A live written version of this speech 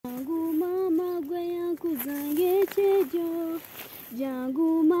chejo.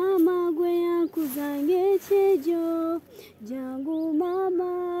 Jangu mama gwe yankuzange chejo. Jangu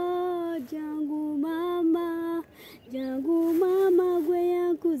mama, jangu mama, jangu mama gwe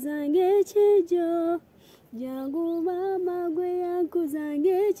yankuzange chejo. Jangu mama gwe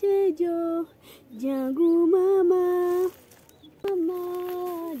yankuzange chejo. Jangu mama, mama,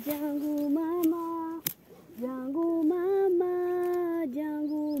 jangu mama, jangu mama,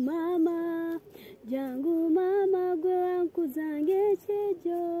 jangu mama, jangu mama gwe yankuzange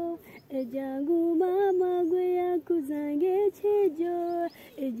chejo. Jangu mama gwe yankuzange chejo.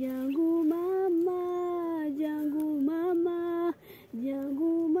 Jangu mama, jangu mama,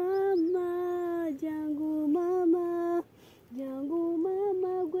 jangu mama, jangu mama, jangu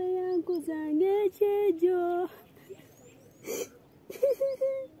mama gwe yankuzange chejo.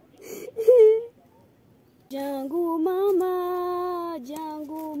 Jangu mama,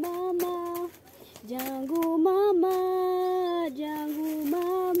 jangu mama, jangu mama, jangu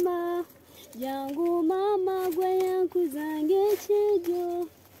mama, jangu mama gwe yankuzange chejo.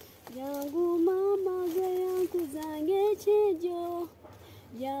 Jangu mama gwe yankuzange chejo.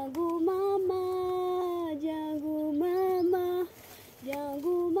 Jangu mama, jangu mama,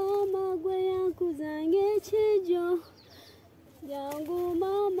 jangu mama gwe yankuzange chejo. Jangu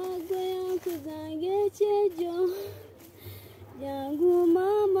mama gwe yankuzange chejo. Jangu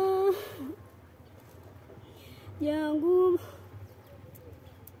mama, jangu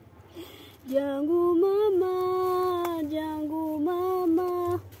mama, jangu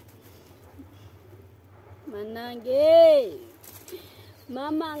mama. Manange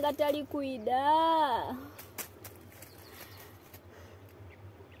mama ngatali kuida.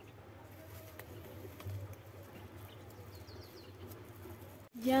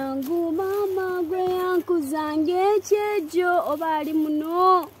 Jangu mama gwe yankuzange chejo obali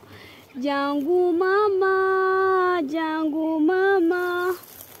muno. Jangu mama, jangu mama,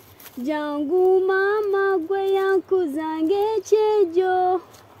 jangu mama gwe yankuzange chejo.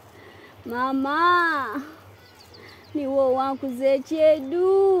 Mama niwo wankuze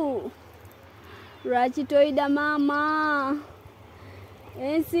chedu. Lwaki toida mama?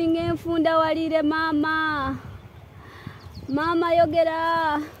 Ensinga enfunda walire mama. Mama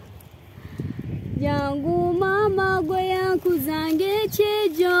yogera. Jangu mama gwe yankuzange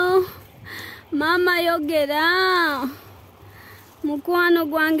chejo. Mama yogera. Mukwano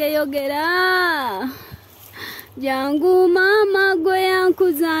gwange yogera. Jangu mama gwe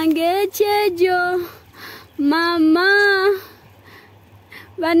yankuzange chejo. Mama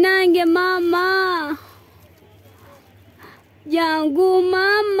banange mama. Jangu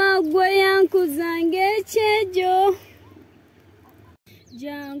mama gwe yankuzange chejo.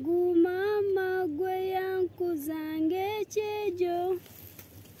 Jangu mama gwe yankuzange chejo.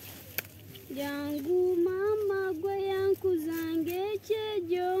 Jangu mama gwe yankuzange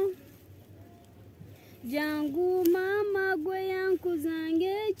chejo. Jangu mama gwe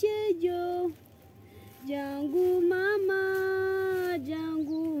yankuzange chejo. Jangu mama,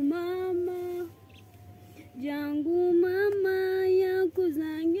 jangu mama, jangu mama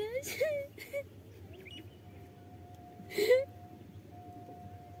yankuzange chejo.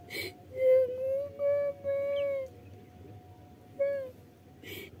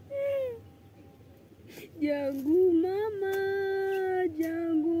 Jangu mama,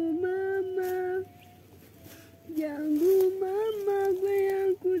 jangu mama, jangu mama gwe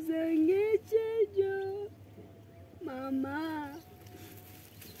yankuzange chejo. Mama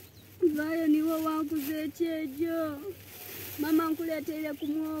vayo niwo wankuze chejo. Mama nkuletere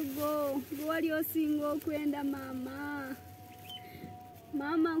kumwogo gwe wali osinga okwenda mama.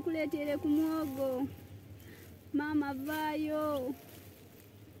 Mama nkuletere kumwogo. Mama vayo.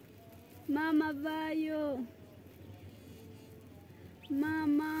 Mama vayo.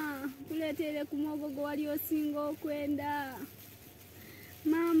 Mama kuletere kumwogo gwe wali osinga okwenda.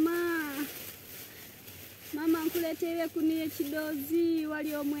 Mama. Mama nkuletere kuniye kidozi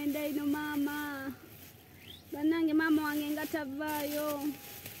wali omwenda ino mama. Banange mama wange ngatavayo.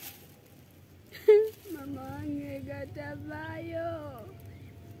 Mama wange ngatavayo.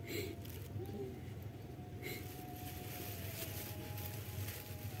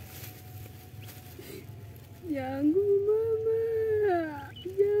 Jangu mama,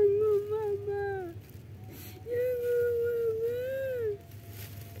 jangu mama, jangu mama.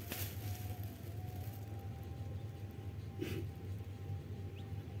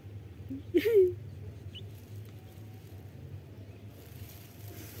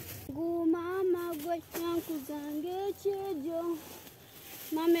 Jangu mama gwe yankuzange chejo.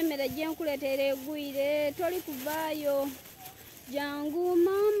 Mama emere gyenkuletere egwire toli kuvayo. Jangu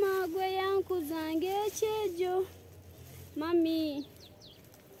mama gwe yankuzange chejo.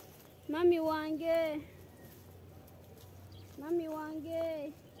 Mami wange. Mami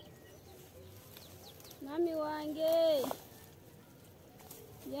wange. Mami wange.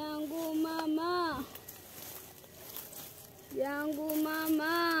 Yangu mama. Yangu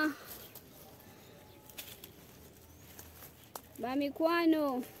mama.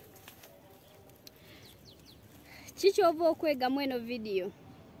 Bamikwano. Chichova okwega mweno video.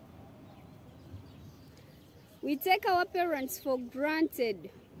 We take our parents for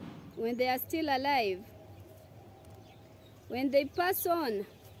granted when they are still alive. When they pass on,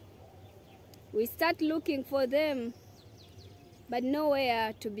 we start looking for them, but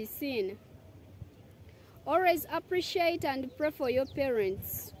nowhere to be seen. Always appreciate and pray for your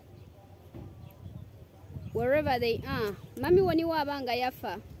parents, wherever they are. Mami woni wabanga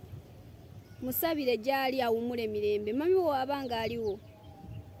yafa, musabire jali awumule mirembe. Mami wabanga aliwo,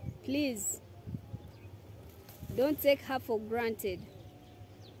 please don't take her for granted.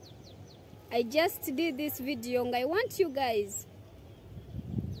 I just did this video and I want you guys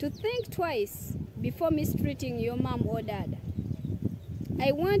to think twice before mistreating your mom or dad.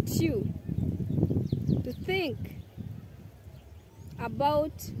 I want you to think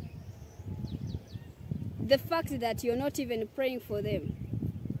about the fact that you're not even praying for them.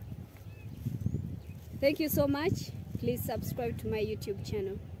 Thank you so much. Please subscribe to my YouTube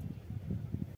channel.